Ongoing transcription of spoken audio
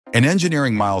An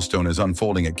engineering milestone is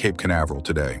unfolding at Cape Canaveral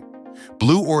today.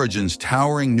 Blue Origin's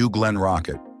towering New Glenn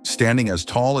rocket, standing as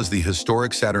tall as the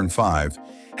historic Saturn V,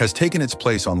 has taken its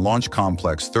place on Launch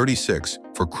Complex 36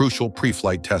 for crucial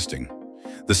pre-flight testing.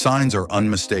 The signs are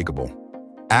unmistakable.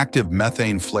 Active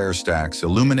methane flare stacks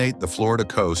illuminate the Florida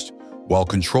coast, while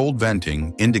controlled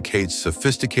venting indicates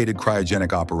sophisticated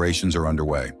cryogenic operations are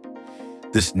underway.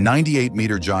 This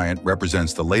 98-meter giant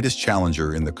represents the latest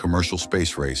challenger in the commercial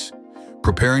space race,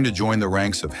 preparing to join the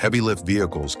ranks of heavy-lift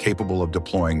vehicles capable of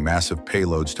deploying massive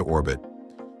payloads to orbit.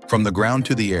 From the ground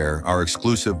to the air, our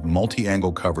exclusive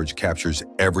multi-angle coverage captures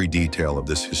every detail of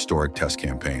this historic test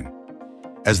campaign.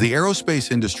 As the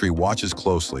aerospace industry watches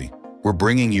closely, we're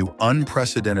bringing you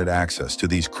unprecedented access to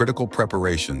these critical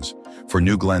preparations for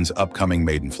New Glenn's upcoming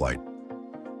maiden flight.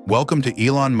 Welcome to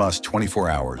Elon Musk 24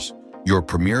 Hours, your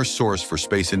premier source for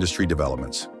space industry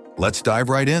developments. Let's dive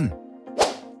right in.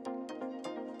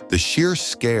 The sheer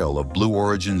scale of Blue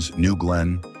Origin's New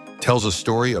Glenn tells a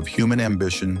story of human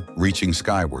ambition reaching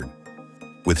skyward.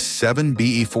 With 7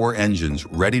 BE-4 engines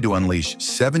ready to unleash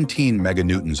 17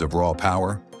 meganewtons of raw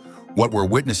power, what we're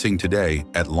witnessing today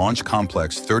at Launch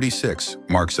Complex 36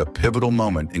 marks a pivotal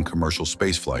moment in commercial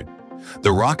spaceflight.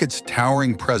 The rocket's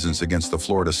towering presence against the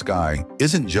Florida sky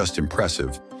isn't just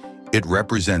impressive, it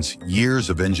represents years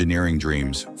of engineering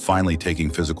dreams finally taking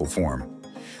physical form.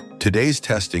 Today's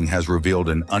testing has revealed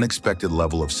an unexpected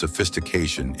level of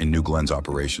sophistication in New Glenn's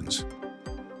operations.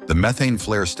 The methane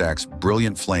flare stack's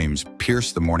brilliant flames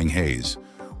pierce the morning haze,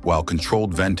 while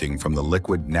controlled venting from the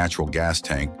liquid natural gas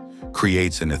tank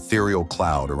creates an ethereal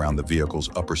cloud around the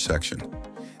vehicle's upper section.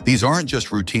 These aren't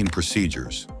just routine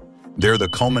procedures. They're the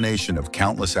culmination of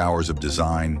countless hours of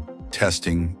design,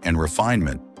 testing, and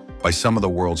refinement by some of the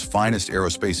world's finest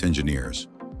aerospace engineers.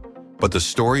 But the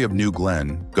story of New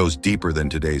Glenn goes deeper than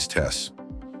today's tests.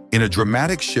 In a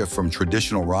dramatic shift from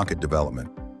traditional rocket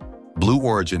development, Blue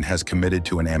Origin has committed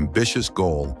to an ambitious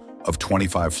goal of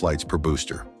 25 flights per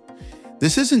booster.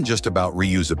 This isn't just about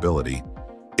reusability,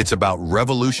 it's about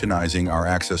revolutionizing our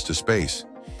access to space.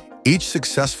 Each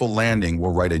successful landing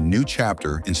will write a new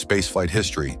chapter in spaceflight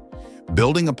history,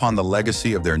 building upon the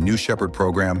legacy of their New Shepard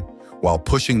program while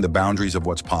pushing the boundaries of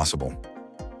what's possible.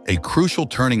 A crucial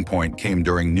turning point came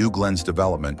during New Glenn's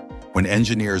development when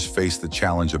engineers faced the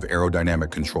challenge of aerodynamic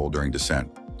control during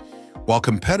descent. While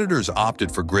competitors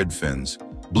opted for grid fins,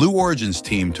 Blue Origin's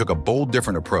team took a bold,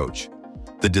 different approach.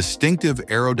 The distinctive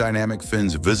aerodynamic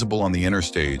fins visible on the inner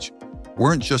stage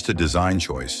weren't just a design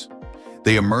choice.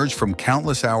 They emerged from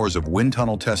countless hours of wind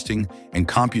tunnel testing and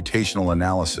computational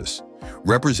analysis,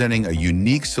 representing a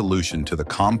unique solution to the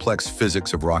complex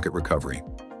physics of rocket recovery.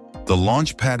 The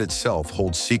launch pad itself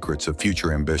holds secrets of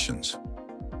future ambitions.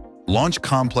 Launch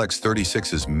Complex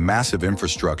 36's massive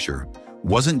infrastructure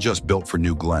wasn't just built for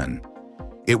New Glenn.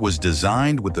 It was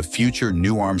designed with the future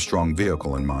New Armstrong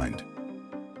vehicle in mind.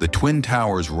 The twin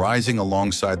towers rising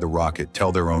alongside the rocket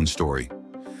tell their own story.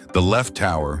 The left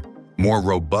tower, more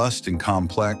robust and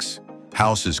complex,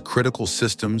 houses critical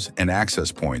systems and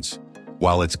access points,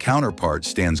 while its counterpart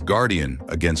stands guardian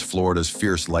against Florida's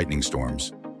fierce lightning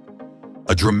storms.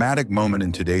 A dramatic moment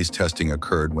in today's testing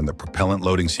occurred when the propellant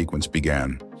loading sequence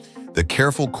began. The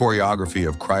careful choreography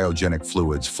of cryogenic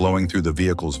fluids flowing through the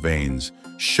vehicle's veins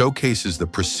showcases the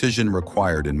precision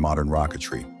required in modern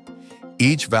rocketry.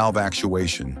 Each valve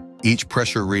actuation, each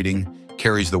pressure reading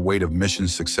carries the weight of mission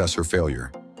success or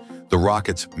failure. The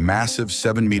rocket's massive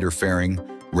 7-meter fairing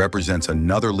represents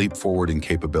another leap forward in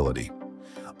capability.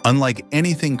 Unlike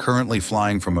anything currently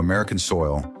flying from American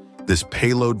soil, this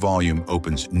payload volume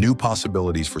opens new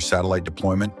possibilities for satellite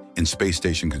deployment and space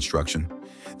station construction.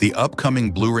 The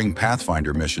upcoming Blue Ring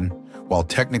Pathfinder mission, while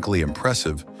technically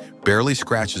impressive, barely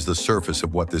scratches the surface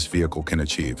of what this vehicle can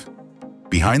achieve.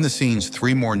 Behind the scenes,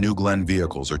 3 more New Glenn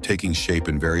vehicles are taking shape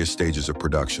in various stages of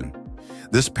production.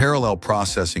 This parallel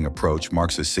processing approach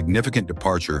marks a significant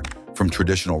departure from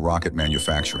traditional rocket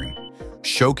manufacturing,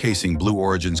 showcasing Blue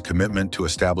Origin's commitment to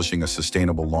establishing a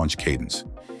sustainable launch cadence.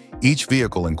 Each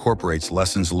vehicle incorporates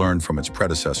lessons learned from its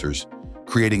predecessors,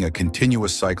 creating a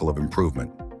continuous cycle of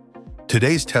improvement.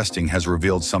 Today's testing has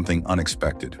revealed something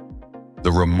unexpected: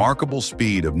 the remarkable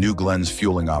speed of New Glenn's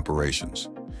fueling operations.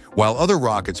 While other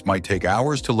rockets might take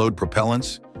hours to load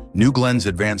propellants, New Glenn's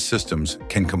advanced systems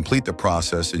can complete the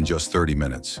process in just 30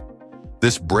 minutes.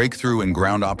 This breakthrough in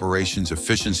ground operations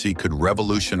efficiency could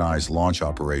revolutionize launch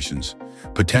operations,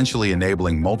 potentially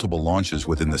enabling multiple launches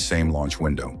within the same launch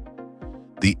window.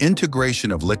 The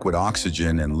integration of liquid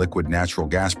oxygen and liquid natural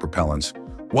gas propellants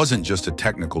wasn't just a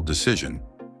technical decision.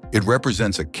 It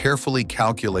represents a carefully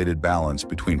calculated balance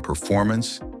between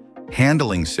performance,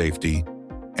 handling safety,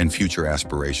 and future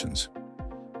aspirations.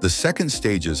 The second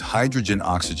stage's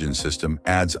hydrogen-oxygen system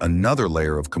adds another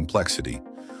layer of complexity,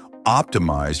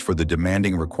 optimized for the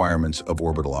demanding requirements of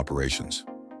orbital operations.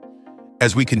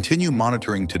 As we continue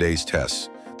monitoring today's tests,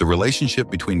 the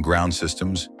relationship between ground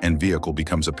systems and vehicle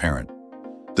becomes apparent.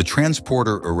 The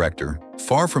transporter erector,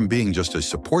 far from being just a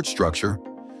support structure,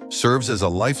 serves as a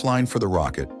lifeline for the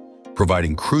rocket,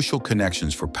 providing crucial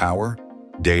connections for power,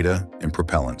 data, and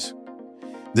propellants.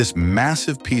 This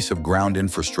massive piece of ground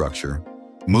infrastructure,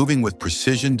 moving with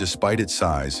precision despite its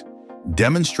size,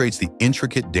 demonstrates the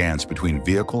intricate dance between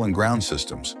vehicle and ground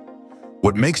systems.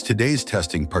 What makes today's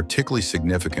testing particularly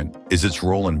significant is its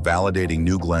role in validating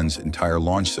New Glenn's entire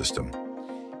launch system.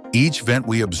 Each vent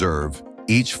we observe,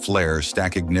 each flare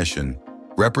stack ignition,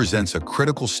 represents a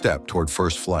critical step toward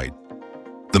first flight.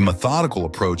 The methodical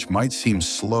approach might seem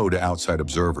slow to outside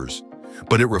observers,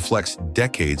 but it reflects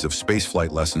decades of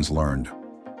spaceflight lessons learned,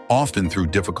 often through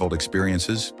difficult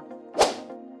experiences.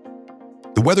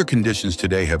 The weather conditions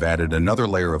today have added another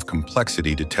layer of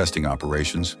complexity to testing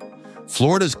operations.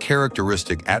 Florida's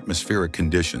characteristic atmospheric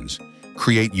conditions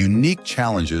create unique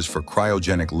challenges for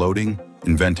cryogenic loading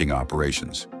and venting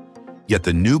operations. Yet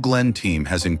the New Glenn team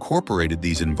has incorporated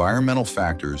these environmental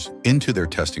factors into their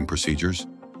testing procedures,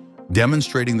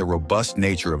 demonstrating the robust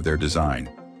nature of their design.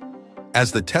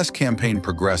 As the test campaign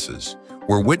progresses,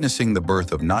 we're witnessing the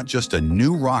birth of not just a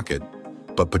new rocket,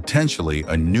 but potentially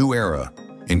a new era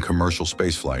in commercial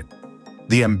spaceflight.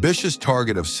 The ambitious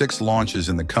target of 6 launches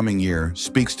in the coming year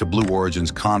speaks to Blue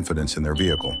Origin's confidence in their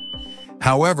vehicle.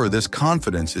 However, this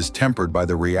confidence is tempered by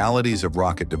the realities of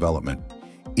rocket development.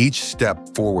 Each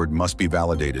step forward must be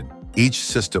validated. Each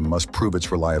system must prove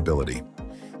its reliability.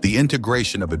 The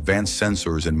integration of advanced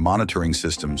sensors and monitoring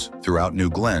systems throughout New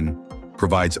Glenn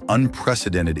provides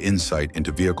unprecedented insight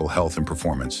into vehicle health and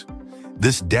performance.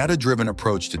 This data-driven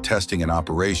approach to testing and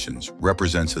operations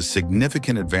represents a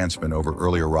significant advancement over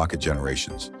earlier rocket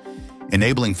generations,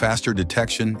 enabling faster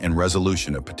detection and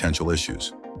resolution of potential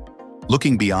issues.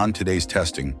 Looking beyond today's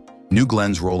testing, New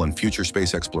Glenn's role in future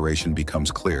space exploration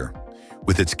becomes clear.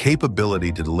 With its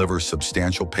capability to deliver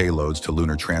substantial payloads to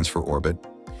lunar transfer orbit,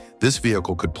 this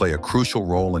vehicle could play a crucial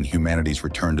role in humanity's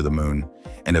return to the Moon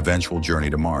and eventual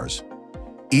journey to Mars.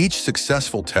 Each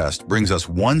successful test brings us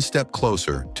one step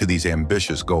closer to these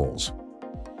ambitious goals.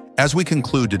 As we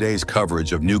conclude today's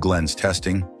coverage of New Glenn's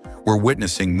testing, we're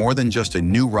witnessing more than just a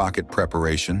new rocket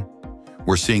preparation.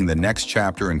 We're seeing the next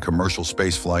chapter in commercial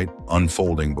spaceflight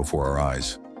unfolding before our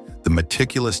eyes. The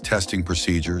meticulous testing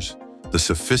procedures, the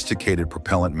sophisticated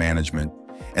propellant management,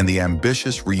 and the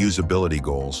ambitious reusability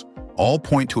goals all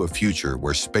point to a future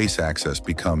where space access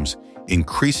becomes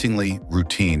increasingly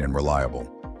routine and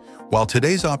reliable. While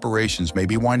today's operations may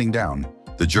be winding down,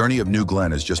 the journey of New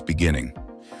Glenn is just beginning.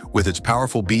 With its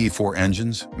powerful BE-4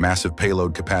 engines, massive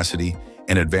payload capacity,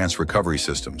 and advanced recovery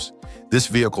systems, this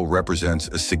vehicle represents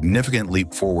a significant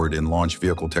leap forward in launch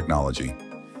vehicle technology.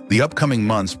 The upcoming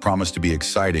months promise to be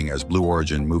exciting as Blue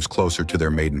Origin moves closer to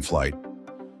their maiden flight.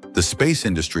 The space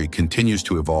industry continues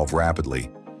to evolve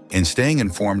rapidly, and staying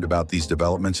informed about these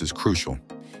developments is crucial.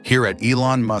 Here at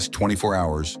Elon Musk 24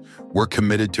 Hours, we're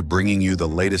committed to bringing you the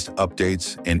latest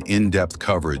updates and in-depth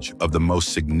coverage of the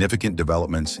most significant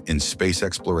developments in space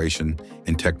exploration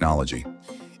and technology.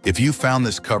 If you found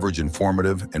this coverage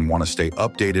informative and want to stay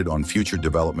updated on future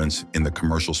developments in the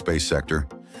commercial space sector,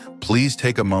 please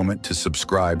take a moment to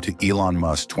subscribe to Elon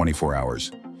Musk 24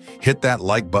 Hours. Hit that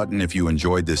like button if you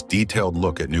enjoyed this detailed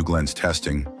look at New Glenn's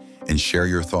testing, and share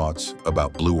your thoughts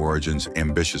about Blue Origin's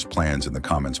ambitious plans in the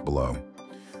comments below.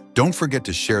 Don't forget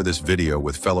to share this video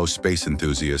with fellow space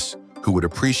enthusiasts who would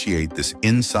appreciate this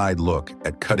inside look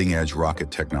at cutting-edge rocket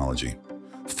technology.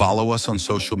 Follow us on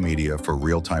social media for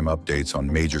real-time updates on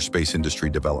major space industry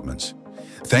developments.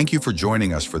 Thank you for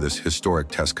joining us for this historic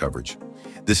test coverage.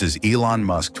 This is Elon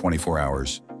Musk 24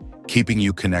 Hours, keeping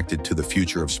you connected to the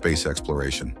future of space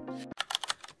exploration.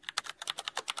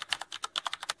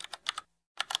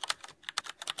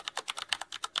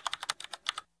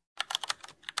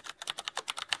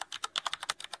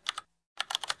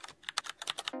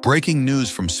 Breaking news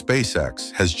from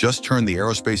SpaceX has just turned the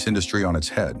aerospace industry on its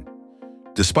head.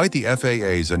 Despite the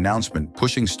FAA's announcement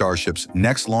pushing Starship's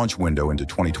next launch window into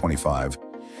 2025,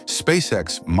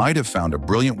 SpaceX might have found a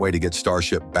brilliant way to get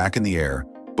Starship back in the air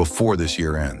before this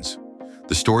year ends.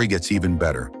 The story gets even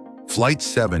better. Flight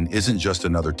 7 isn't just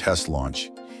another test launch.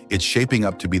 It's shaping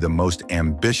up to be the most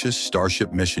ambitious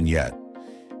Starship mission yet,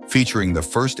 featuring the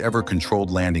first ever controlled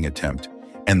landing attempt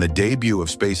and the debut of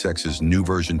SpaceX's new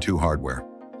version 2 hardware.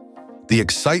 The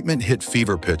excitement hit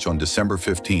fever pitch on December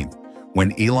 15th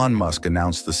when Elon Musk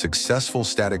announced the successful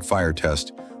static fire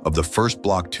test of the first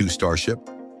Block 2 Starship.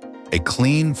 A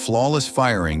clean, flawless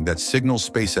firing that signals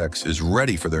SpaceX is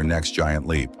ready for their next giant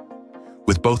leap.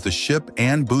 With both the ship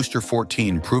and Booster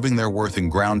 14 proving their worth in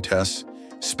ground tests,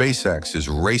 SpaceX is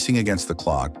racing against the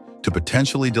clock to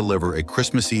potentially deliver a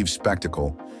Christmas Eve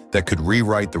spectacle that could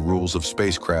rewrite the rules of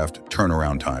spacecraft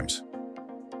turnaround times.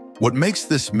 What makes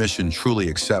this mission truly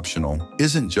exceptional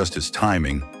isn't just its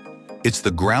timing, it's the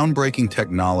groundbreaking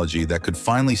technology that could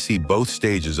finally see both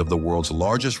stages of the world's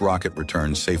largest rocket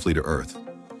return safely to Earth.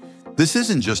 This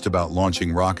isn't just about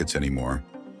launching rockets anymore,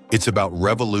 it's about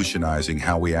revolutionizing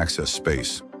how we access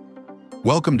space.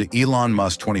 Welcome to Elon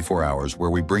Musk 24 Hours, where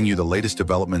we bring you the latest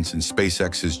developments in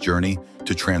SpaceX's journey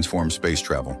to transform space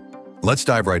travel. Let's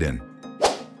dive right in.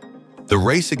 The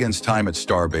race against time at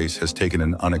Starbase has taken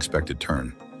an unexpected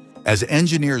turn. As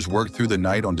engineers worked through the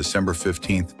night on December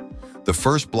 15th, the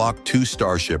first Block 2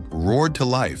 Starship roared to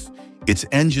life, its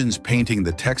engines painting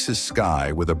the Texas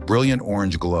sky with a brilliant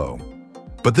orange glow.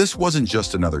 But this wasn't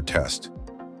just another test.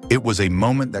 It was a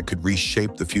moment that could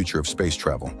reshape the future of space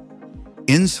travel.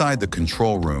 Inside the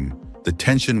control room, the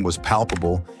tension was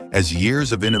palpable as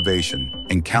years of innovation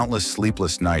and countless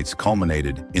sleepless nights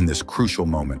culminated in this crucial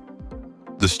moment.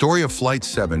 The story of Flight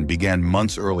 7 began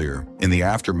months earlier in the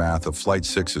aftermath of Flight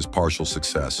 6's partial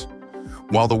success.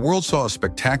 While the world saw a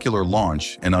spectacular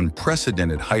launch and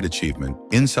unprecedented height achievement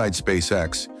inside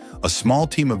SpaceX, a small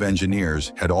team of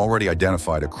engineers had already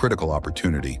identified a critical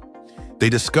opportunity. They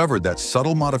discovered that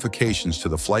subtle modifications to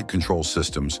the flight control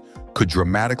systems could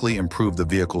dramatically improve the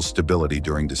vehicle's stability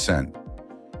during descent,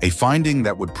 a finding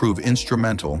that would prove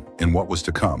instrumental in what was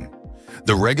to come.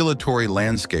 The regulatory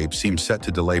landscape seemed set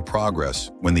to delay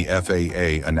progress when the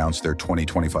FAA announced their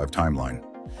 2025 timeline.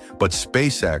 But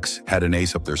SpaceX had an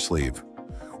ace up their sleeve.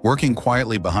 Working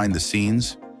quietly behind the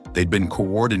scenes, they'd been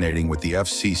coordinating with the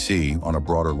FCC on a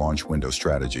broader launch window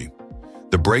strategy.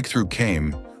 The breakthrough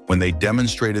came when they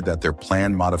demonstrated that their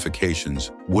planned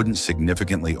modifications wouldn't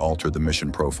significantly alter the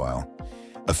mission profile,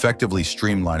 effectively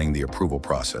streamlining the approval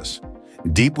process.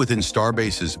 Deep within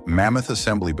Starbase's mammoth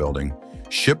assembly building,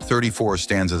 Ship 34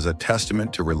 stands as a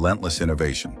testament to relentless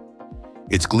innovation.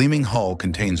 Its gleaming hull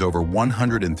contains over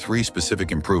 103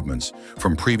 specific improvements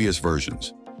from previous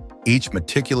versions, each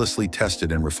meticulously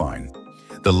tested and refined.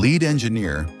 The lead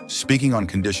engineer, speaking on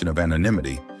condition of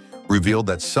anonymity, revealed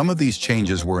that some of these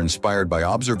changes were inspired by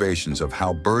observations of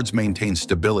how birds maintain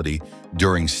stability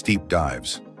during steep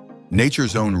dives.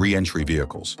 Nature's own re-entry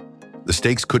vehicles. The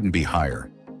stakes couldn't be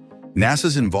higher.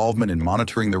 NASA's involvement in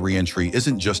monitoring the re-entry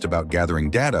isn't just about gathering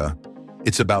data,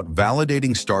 it's about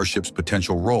validating Starship's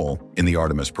potential role in the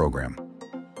Artemis program.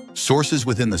 Sources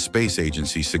within the space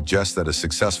agency suggest that a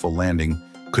successful landing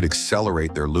could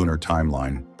accelerate their lunar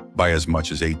timeline by as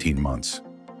much as 18 months.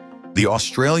 The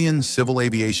Australian Civil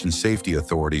Aviation Safety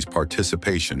Authority's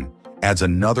participation adds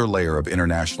another layer of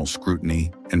international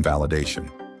scrutiny and validation.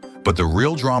 But the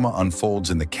real drama unfolds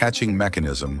in the catching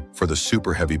mechanism for the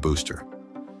Super Heavy booster.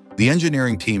 The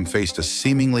engineering team faced a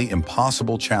seemingly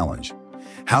impossible challenge: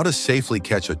 how to safely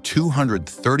catch a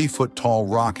 230-foot-tall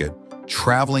rocket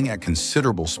traveling at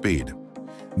considerable speed.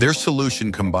 Their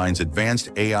solution combines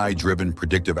advanced AI-driven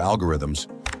predictive algorithms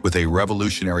with a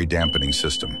revolutionary dampening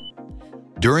system.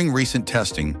 During recent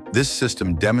testing, this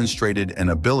system demonstrated an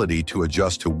ability to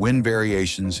adjust to wind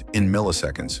variations in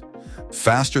milliseconds,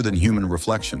 faster than human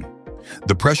reflection.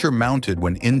 The pressure mounted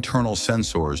when internal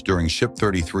sensors during Ship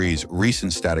 33's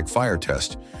recent static fire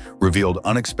test revealed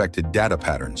unexpected data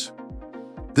patterns.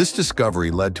 This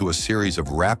discovery led to a series of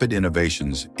rapid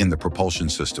innovations in the propulsion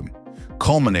system,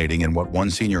 culminating in what one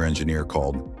senior engineer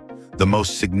called the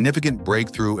most significant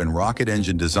breakthrough in rocket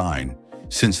engine design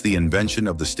since the invention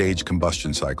of the staged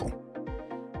combustion cycle.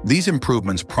 These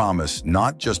improvements promise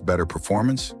not just better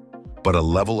performance, but a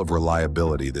level of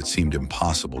reliability that seemed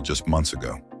impossible just months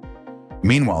ago.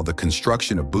 Meanwhile, the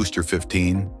construction of Booster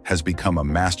 15 has become a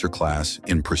masterclass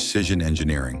in precision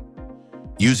engineering.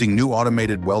 Using new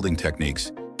automated welding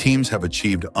techniques, teams have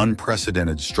achieved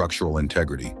unprecedented structural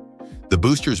integrity. The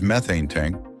booster's methane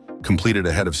tank, completed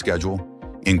ahead of schedule,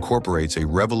 incorporates a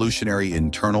revolutionary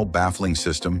internal baffling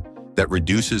system that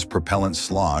reduces propellant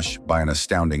slosh by an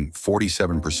astounding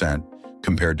 47%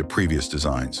 compared to previous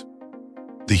designs.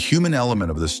 The human element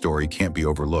of this story can't be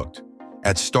overlooked.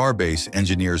 At Starbase,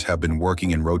 engineers have been working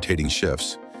in rotating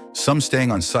shifts, some staying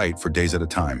on site for days at a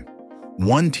time.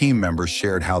 One team member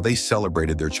shared how they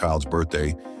celebrated their child's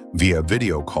birthday via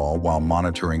video call while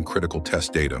monitoring critical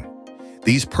test data.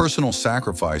 These personal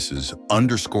sacrifices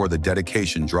underscore the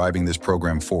dedication driving this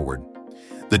program forward.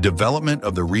 The development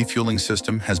of the refueling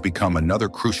system has become another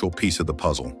crucial piece of the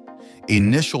puzzle.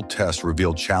 Initial tests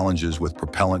revealed challenges with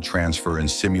propellant transfer in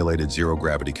simulated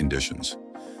zero-gravity conditions.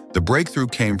 The breakthrough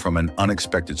came from an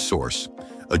unexpected source,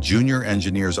 a junior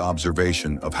engineer's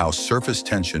observation of how surface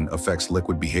tension affects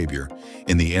liquid behavior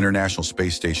in the International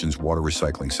Space Station's water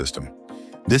recycling system.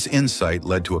 This insight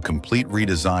led to a complete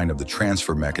redesign of the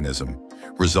transfer mechanism,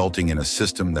 resulting in a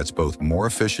system that's both more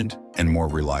efficient and more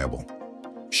reliable.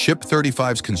 Ship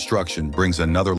 35's construction brings another